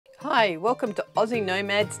Hi, welcome to Aussie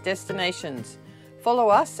Nomads Destinations. Follow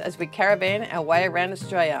us as we caravan our way around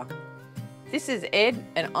Australia. This is Ed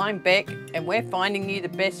and I'm Beck, and we're finding you the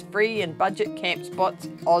best free and budget camp spots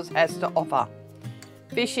Oz has to offer.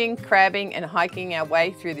 Fishing, crabbing and hiking our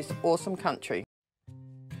way through this awesome country.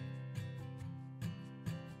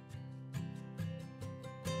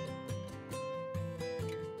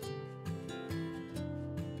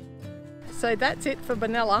 So that's it for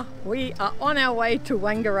Benalla. We are on our way to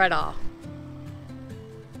Wangaratta.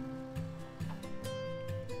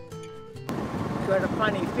 Got a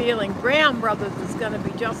funny feeling Brown Brothers is going to be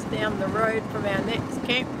just down the road from our next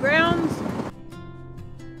campgrounds.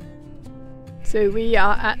 So we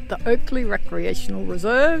are at the Oxley Recreational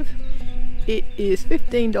Reserve. It is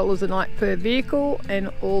 $15 a night per vehicle and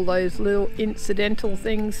all those little incidental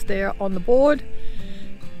things there on the board.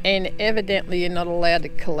 And evidently you're not allowed to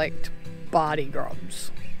collect Barty grubs.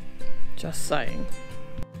 Just saying.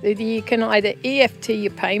 You can either EFT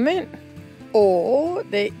your payment, or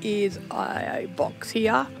there is a box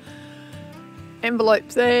here,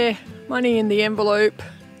 envelopes there, money in the envelope,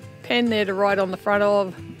 pen there to write on the front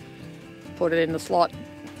of, put it in the slot.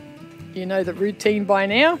 You know the routine by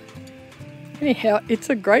now. Anyhow, it's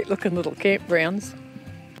a great looking little campgrounds.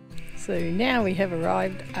 So now we have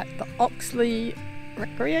arrived at the Oxley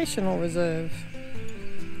Recreational Reserve.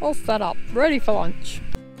 All set up, ready for lunch.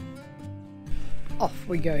 Off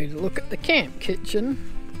we go to look at the camp kitchen.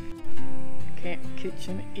 Camp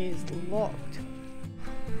kitchen is locked.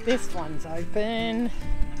 This one's open.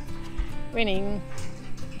 Winning.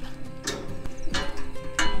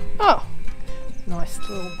 Oh, nice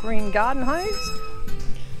little green garden hose.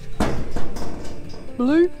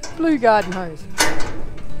 Blue garden hose.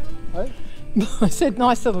 Oh. I said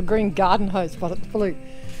nice little green garden hose, but it's blue.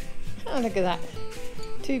 Oh, look at that.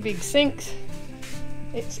 Two big sinks.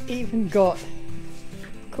 It's even got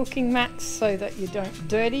cooking mats so that you don't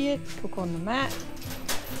dirty it. Cook on the mat.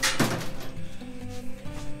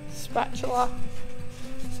 Spatula.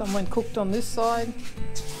 Someone cooked on this side.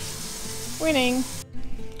 Winning.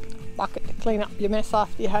 Bucket to clean up your mess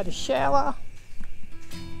after you had a shower.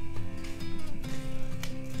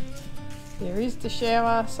 There is the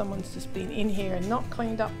shower. Someone's just been in here and not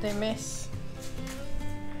cleaned up their mess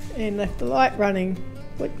and left the light running.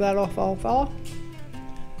 Flick that off, old fella.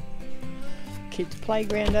 Kids'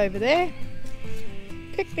 playground over there.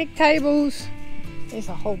 Picnic tables. There's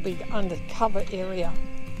a whole big undercover area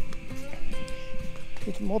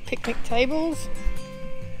with more picnic tables.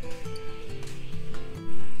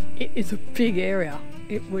 It is a big area.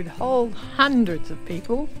 It would hold hundreds of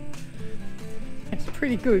people. It's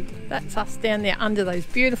pretty good. That's us down there under those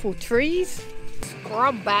beautiful trees.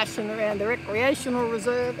 Scrub bashing around the recreational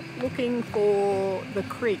reserve looking for the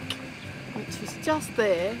creek, which is just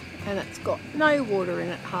there, and it's got no water in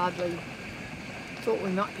it hardly. Thought we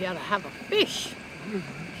might be able to have a fish.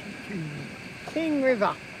 King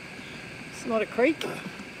River. It's not a creek.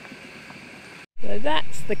 So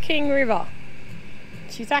that's the King River.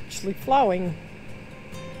 She's actually flowing.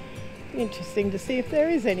 Interesting to see if there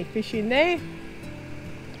is any fish in there.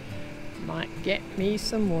 Might get me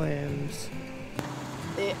some worms.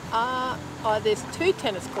 There's two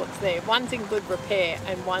tennis courts there. One's in good repair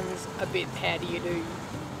and one's a bit, how do you do,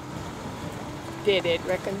 dead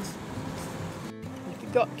reckons. If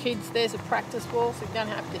you've got kids, there's a practice ball so you don't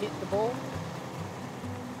have to hit the ball.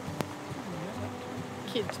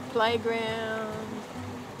 Kids playground.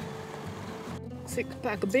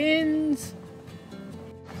 6-pack of bins.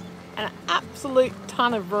 And an absolute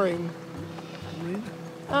ton of room.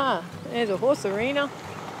 Ah, there's a horse arena.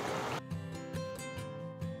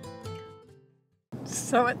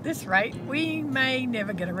 So at this rate, we may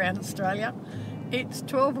never get around Australia. It's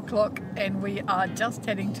 12 o'clock and we are just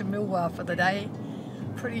heading to Milawa for the day.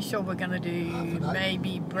 Pretty sure we're going to do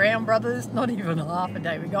maybe Brown Brothers, not even half a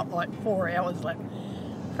day. We got like 4 hours left.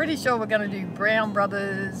 Pretty sure we're going to do Brown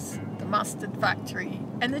Brothers, the mustard factory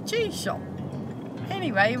and the cheese shop.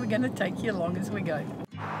 Anyway, we're going to take you along as we go.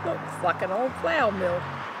 Looks like an old flour mill.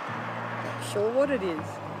 Not sure what it is.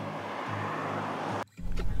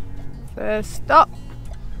 First stop,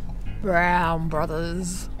 Brown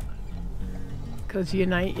Brothers. Because you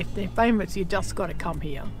know, if they're famous, you just got to come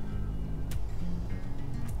here.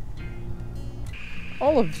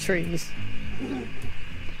 Olive trees.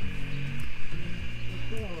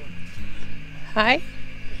 Hey?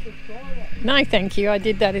 No, thank you. I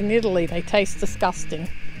did that in Italy. They taste disgusting.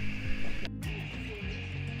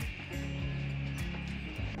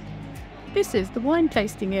 This is the wine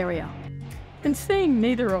tasting area. And seeing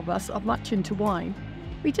neither of us are much into wine,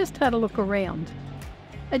 we just had a look around.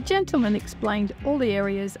 A gentleman explained all the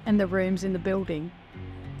areas and the rooms in the building.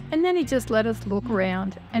 and then he just let us look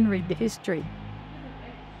around and read the history.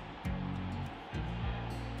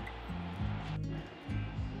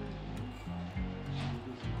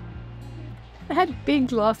 It had big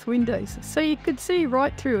glass windows, so you could see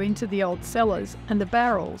right through into the old cellars and the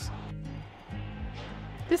barrels.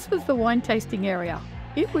 This was the wine tasting area.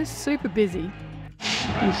 It was super busy.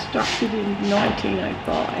 Constructed in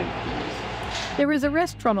 1905. There was a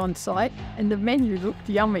restaurant on site and the menu looked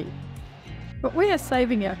yummy. But we are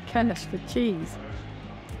saving our canis for cheese.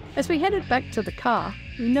 As we headed back to the car,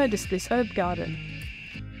 we noticed this herb garden.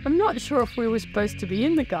 I'm not sure if we were supposed to be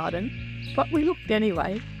in the garden, but we looked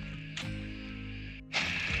anyway.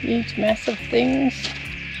 Huge massive things.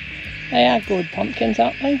 They are good pumpkins,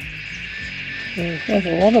 aren't they? Yeah, there's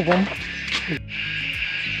a lot of them.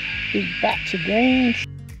 Big batch of greens.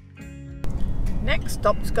 Next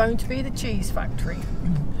stop's going to be the cheese factory.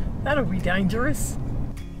 That'll be dangerous.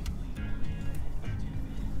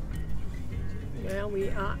 Now we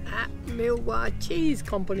are at Milawa Cheese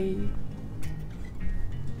Company.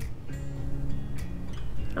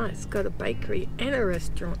 Oh, it's got a bakery and a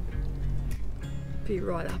restaurant. Be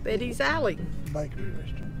right up Eddie's alley. Bakery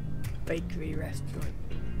restaurant. Bakery restaurant.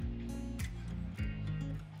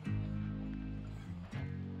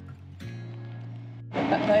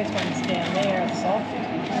 But those ones down there are soft.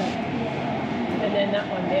 And then that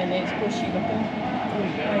one down there is bushy looking.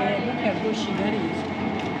 Oh yeah, look how bushy that is.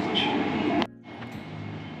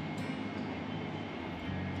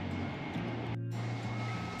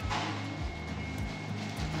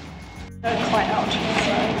 Quite out, so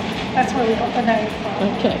that's where we got the name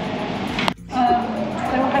from. Okay.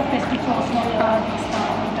 They will have best before it's not hard to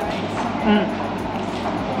start on days.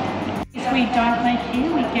 If we don't make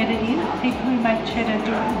here, we get it in. People who make cheddar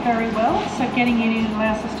do it very well, so getting it in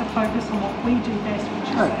allows us to focus on what we do best,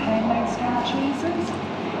 which is the handmade style cheeses.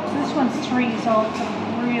 So this one's 3 years old, so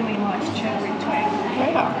it really likes cheddar into it.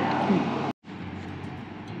 Yeah.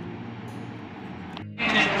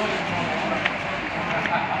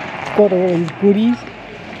 Got all these goodies.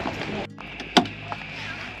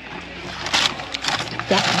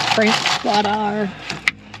 Got the French butter.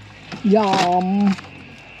 Yum.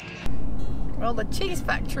 Well, the cheese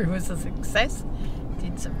factory was a success.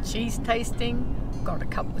 Did some cheese tasting, got a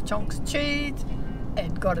couple of chunks of cheese,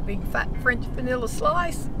 and got a big fat French vanilla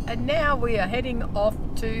slice. And now we are heading off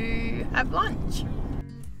to have lunch.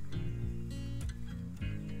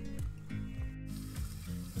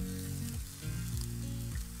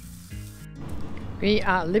 We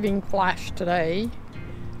are living flash today.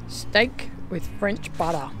 Steak with French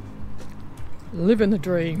butter. Living the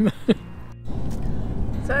dream.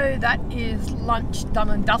 So that is lunch done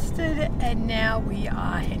and dusted, and now we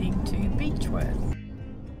are heading to Beechworth.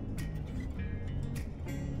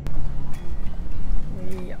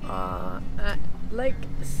 We are at Lake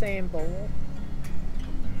Sambal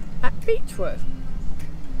at Beechworth.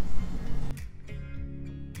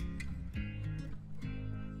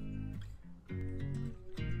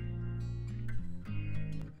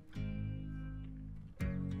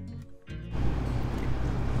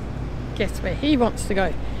 Guess where he wants to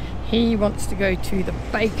go? He wants to go to the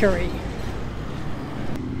bakery.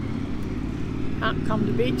 Can't come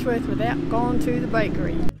to Beechworth without going to the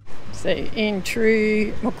bakery. So in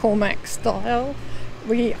true McCormack style,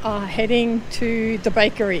 we are heading to the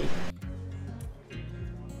bakery.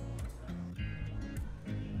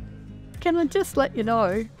 Can I just let you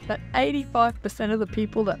know that 85% of the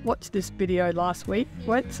people that watched this video last week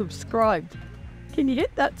weren't subscribed. Can you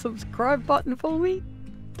hit that subscribe button for me?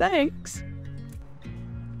 Thanks.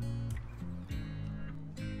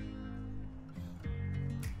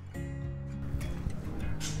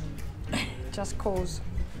 Just cause.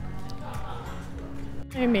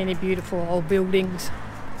 So many beautiful old buildings.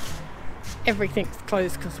 Everything's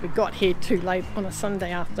closed because we got here too late on a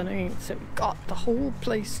Sunday afternoon, so we got the whole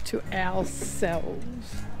place to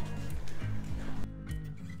ourselves.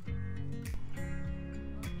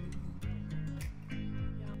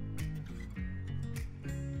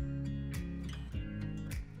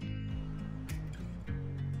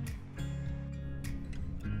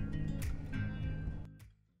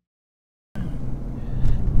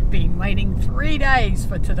 Been waiting 3 days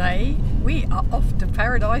for today. We are off to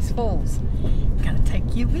Paradise Falls. We're going to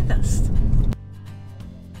take you with us.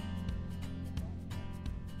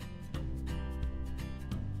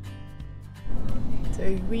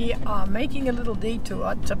 So we are making a little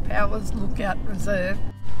detour to Powers Lookout Reserve.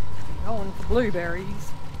 Going for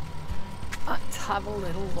blueberries. Let's have a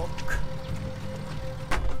little look.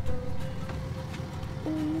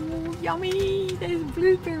 Oh, yummy! There's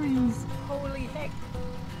blueberries. Holy heck.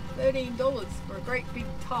 $13 for a great big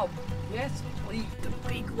tub. Yes, please, the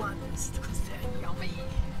big ones, because they're yummy.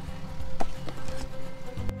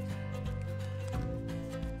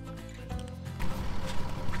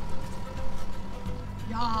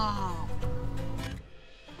 Yeah.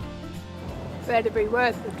 Better be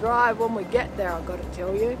worth the drive when we get there, I've got to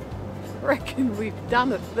tell you. I reckon we've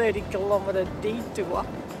done a 30-kilometre detour.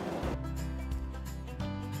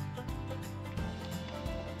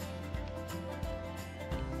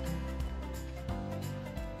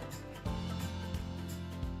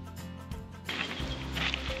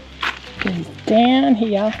 Goes down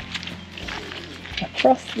here,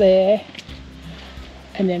 across there,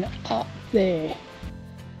 and then up there.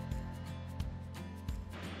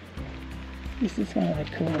 This is one of the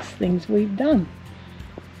coolest things we've done.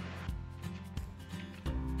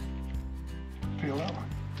 Feel that one?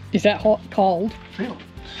 Is that hot, cold? Feel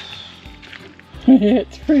Yeah,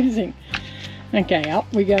 it's freezing. Okay, up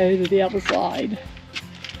we go to the other side.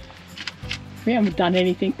 We haven't done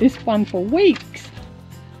anything this fun for weeks.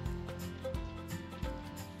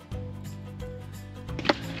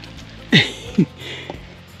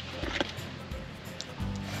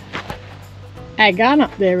 Our gun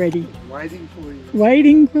up there ready. waiting for you.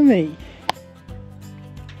 Waiting for me.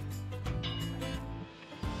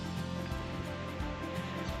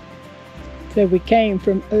 So we came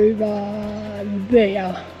from over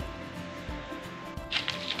there.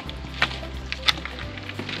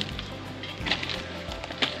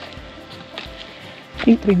 I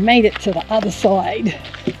think we made it to the other side.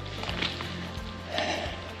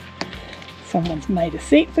 Someone's made a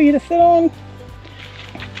seat for you to sit on.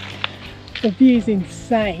 The view's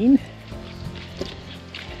insane.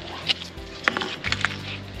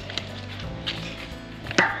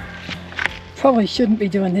 Probably shouldn't be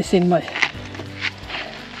doing this in my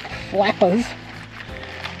flappers.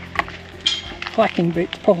 Hiking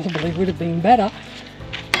boots possibly would have been better.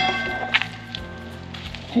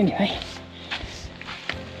 Anyway,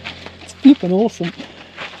 it's flipping awesome.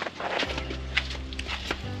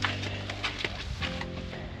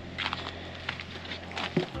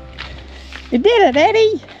 You did it,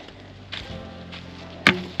 Eddie!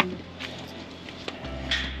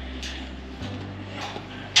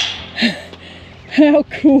 How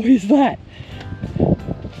cool is that?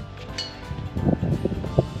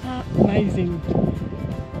 Amazing.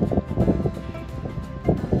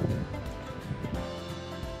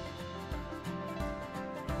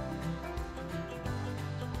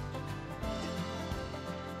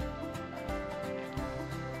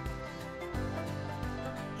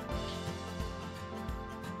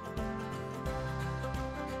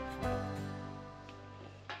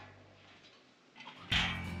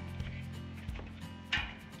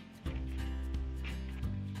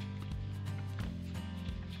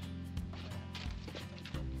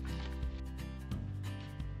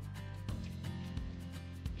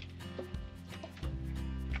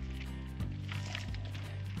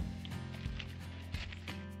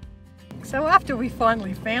 So after we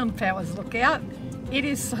finally found Powers Lookout, it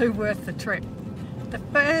is so worth the trip. The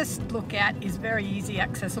first lookout is very easy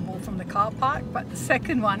accessible from the car park, but the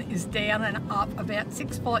second one is down and up about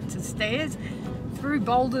 6 flights of stairs through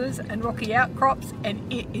boulders and rocky outcrops,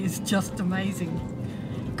 and it is just amazing.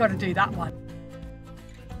 Got to do that one.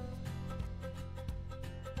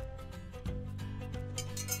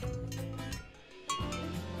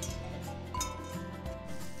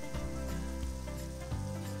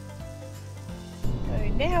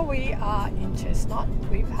 Now we are in Chestnut.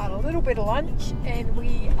 We've had a little bit of lunch and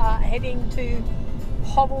we are heading to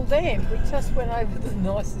Hobble Dam. We just went over the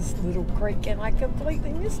nicest little creek and I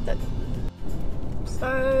completely missed it.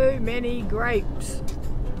 So many grapes.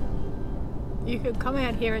 You could come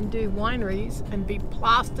out here and do wineries and be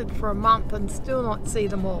plastered for a month and still not see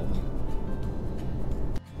them all.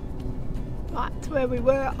 That's where we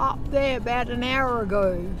were up there about an hour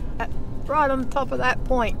ago, right on top of that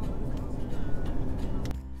point.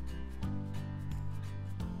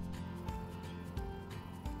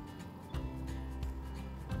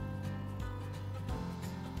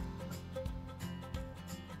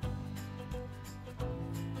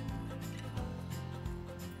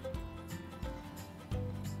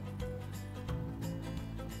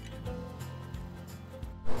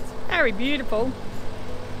 Very beautiful.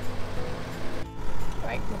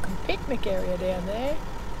 Great looking picnic area down there.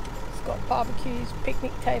 It's got barbecues,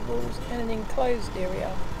 picnic tables and an enclosed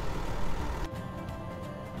area.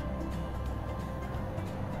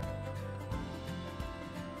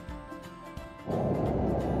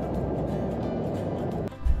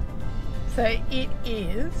 So it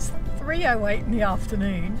is 3:08 in the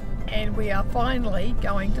afternoon and we are finally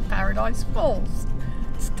going to Paradise Falls.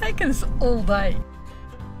 It's taken us all day.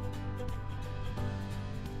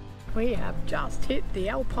 We have just hit the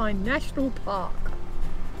Alpine National Park.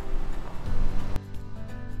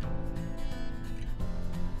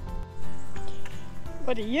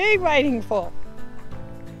 What are you waiting for?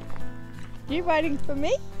 You waiting for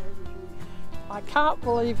me? I can't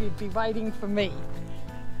believe you'd be waiting for me.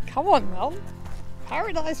 Come on, Mel.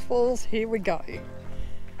 Paradise Falls, here we go.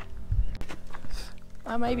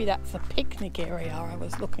 Oh, maybe that's the picnic area I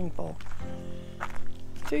was looking for.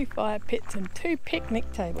 2 fire pits and 2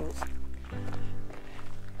 picnic tables.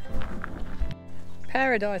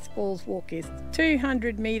 Paradise Falls walk is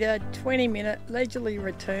 200 metre, 20 minute leisurely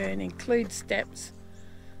return, includes steps,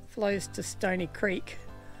 flows to Stony Creek.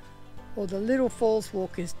 Or the Little Falls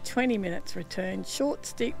walk is 20 minutes return, short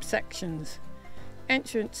steep sections.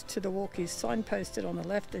 Entrance to the walk is signposted on the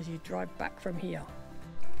left as you drive back from here.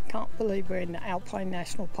 Can't believe we're in the Alpine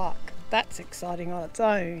National Park. That's exciting on its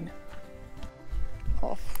own.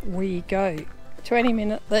 Off we go.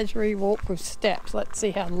 20-minute leisurely walk with steps. Let's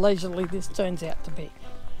see how leisurely this turns out to be.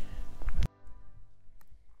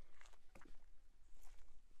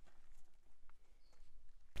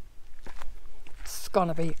 It's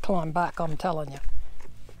gonna be a climb back, I'm telling you.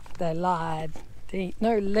 They lied.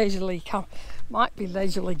 No leisurely might be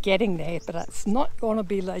leisurely getting there, but it's not going to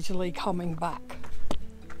be leisurely coming back.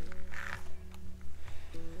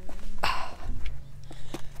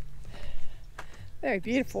 Very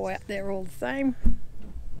beautiful out there all the same.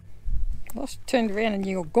 I just turned around and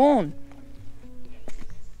you're gone.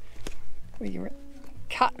 We're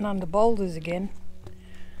cutting under boulders again.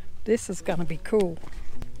 This is going to be cool.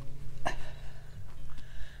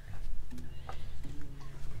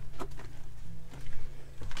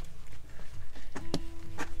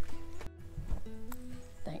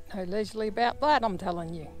 No leisurely about that, I'm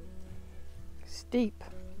telling you. Steep.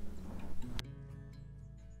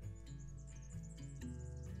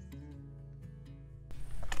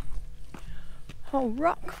 Oh,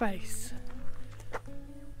 rock face.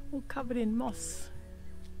 All covered in moss.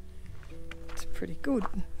 It's pretty good.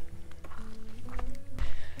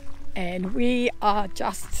 And we are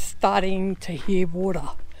just starting to hear water.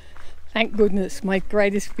 Thank goodness, my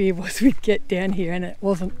greatest fear was we'd get down here and it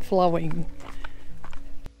wasn't flowing.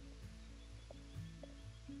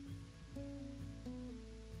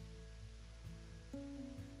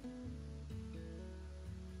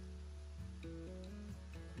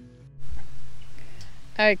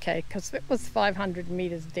 Okay, because it was 500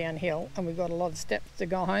 metres downhill and we've got a lot of steps to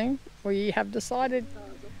go home, we have decided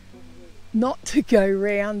not to go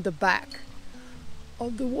round the back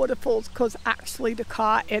of the waterfalls because actually the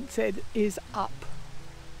car, Ed said, is up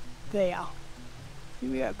there.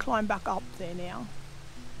 We gotta climb back up there now.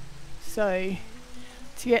 So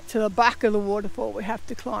to get to the back of the waterfall we have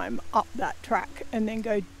to climb up that track and then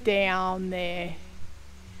go down there.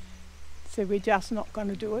 So we're just not going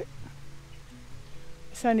to do it.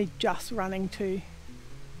 It's only just running to.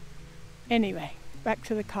 Anyway, back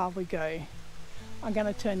to the car we go. I'm going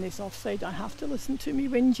to turn this off so you don't have to listen to me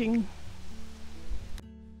whinging.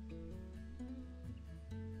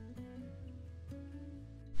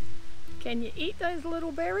 Can you eat those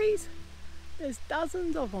little berries? There's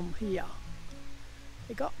dozens of them here.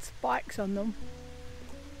 They got spikes on them.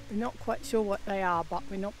 We're not quite sure what they are, but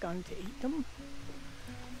we're not going to eat them.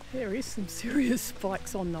 There is some serious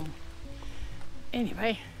spikes on them.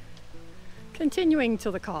 Anyway, continuing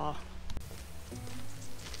to the car.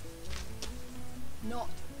 Not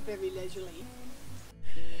very leisurely.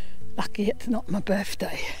 Lucky it's not my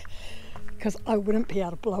birthday, because I wouldn't be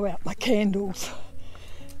able to blow out my candles.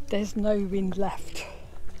 There's no wind left.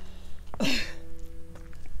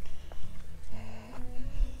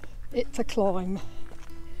 It's a climb,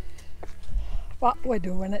 but we're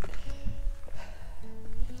doing it.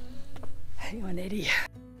 Hang on, Eddie.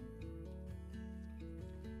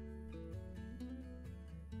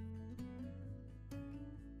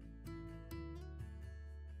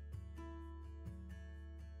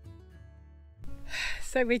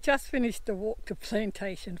 So we just finished the walk to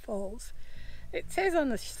Plantation Falls. It says on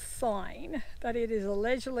the sign that it is a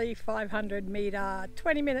leisurely 500 metre,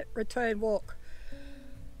 20-minute return walk.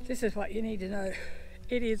 This is what you need to know.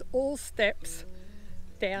 It is all steps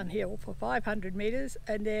downhill for 500 metres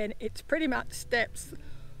and then it's pretty much steps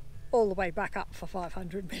all the way back up for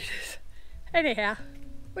 500 metres. Anyhow,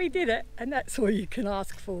 we did it and that's all you can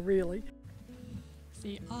ask for really.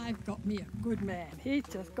 See, I've got me a good man. He's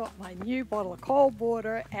just got my new bottle of cold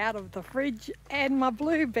water out of the fridge and my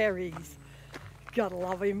blueberries. Gotta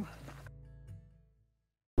love him.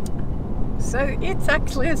 So it's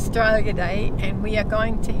actually Australia Day and we are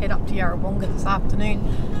going to head up to Yarrawonga this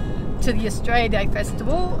afternoon. to the Australia Day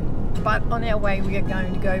Festival, but on our way we are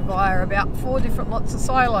going to go via about 4 different lots of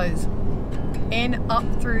silos and up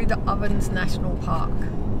through the Ovens National Park.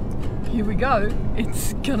 Here we go,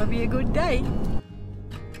 it's gonna be a good day.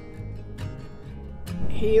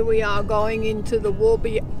 Here we are going into the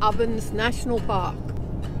Warby Ovens National Park.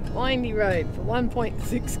 Windy road for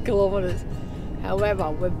 1.6 kilometres. However,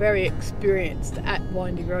 we're very experienced at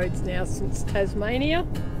windy roads now since Tasmania.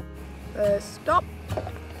 First stop,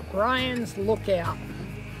 Brian's Lookout.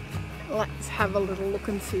 Let's have a little look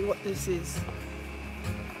and see what this is.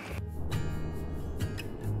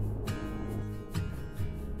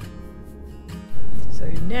 So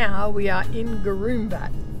now we are in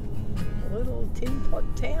Garoombat, a little tin pot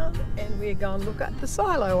town, and we're going to look at the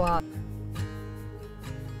silo art.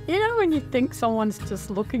 You know when you think someone's just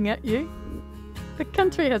looking at you? The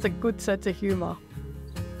country has a good sense of humour.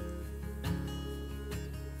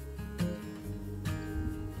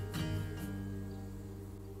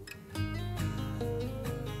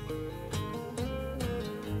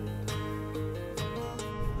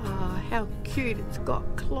 Ah, how cute, it's got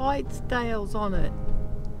Clydesdales on it.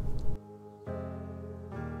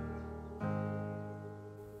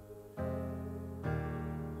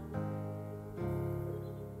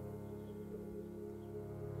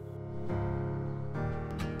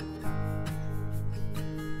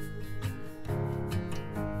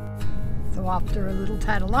 So after a little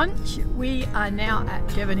tad of lunch, we are now at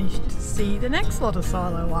Devonish to see the next lot of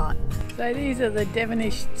silo art. So these are the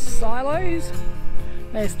Devonish silos.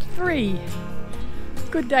 There's 3.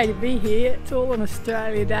 Good day to be here. It's all on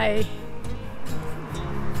Australia Day.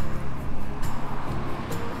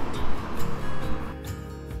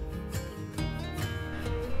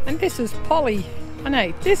 And this is Polly. I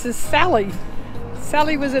know, this is Sally.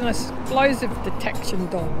 Sally was an explosive detection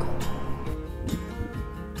dog.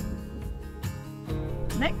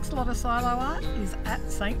 Next lot of silo art is at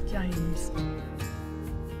St James.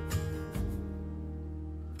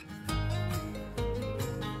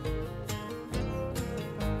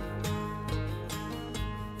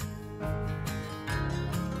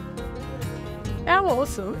 How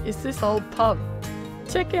awesome is this old pub?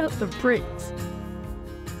 Check out the bricks.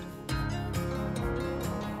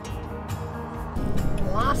 The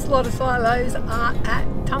last lot of silos are at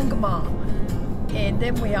Tungamah. And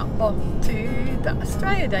then we are off to the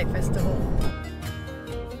Australia Day Festival.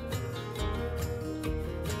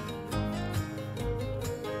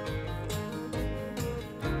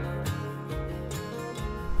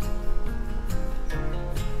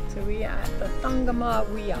 So we are at the Tungamah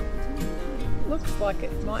Wea. Looks like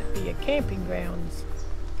it might be a camping grounds.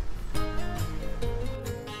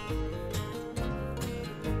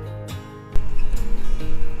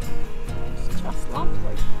 It's just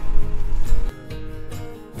lovely.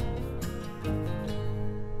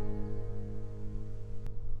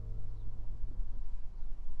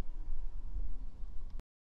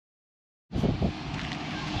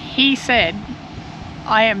 He said,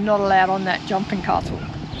 I am not allowed on that jumping castle.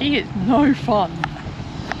 He is no fun.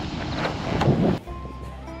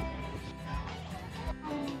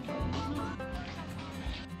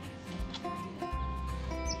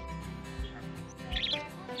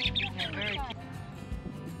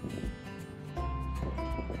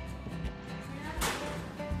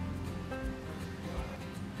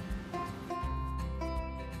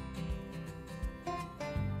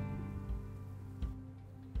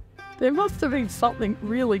 There must have been something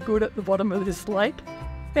really good at the bottom of this lake.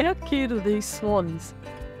 How cute are these swans?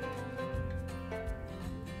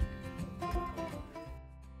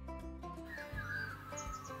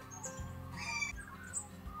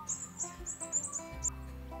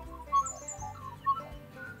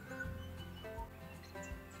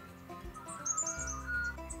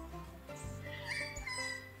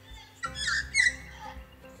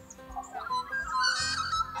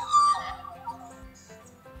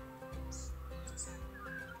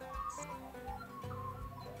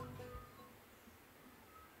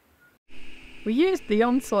 We used the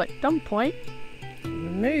on-site dump point.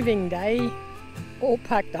 Moving day, all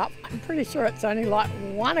packed up. I'm pretty sure it's only like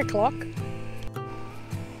 1 o'clock.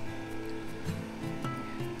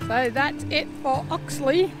 So that's it for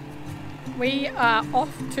Oxley. We are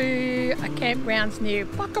off to a campgrounds near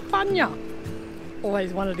Puckapunya.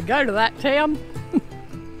 Always wanted to go to that town.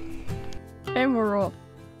 And we're off.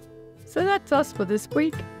 So that's us for this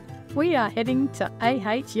week. We are heading to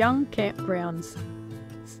AH Young Campgrounds.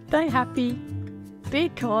 Stay happy, be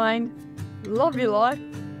kind, love your life,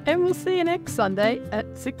 and we'll see you next Sunday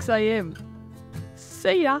at 6 AM.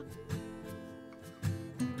 See ya!